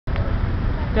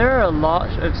There are a lot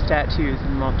of statues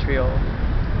in Montreal,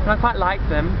 and I quite like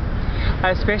them.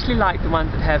 I especially like the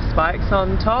ones that have spikes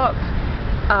on top,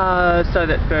 so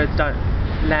that birds don't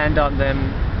land on them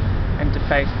and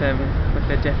deface them with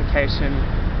their defecation.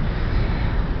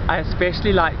 I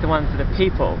especially like the ones that are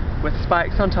people, with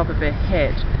spikes on top of their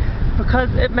head, because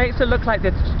it makes it look like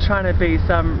they're trying to be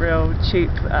some real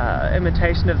cheap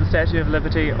imitation of the Statue of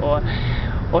Liberty, or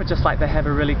just like they have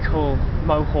a really cool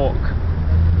mohawk.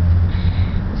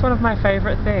 It's one of my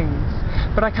favourite things.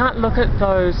 But I can't look at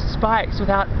those spikes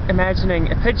without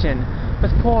imagining a pigeon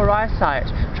with poor eyesight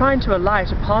trying to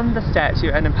alight upon the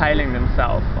statue and impaling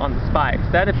themselves on the spikes.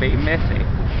 That'd be messy.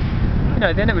 You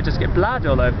know, then it would just get blood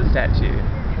all over the statue,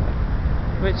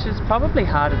 which is probably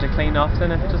harder to clean off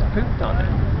than if it just pooped on it.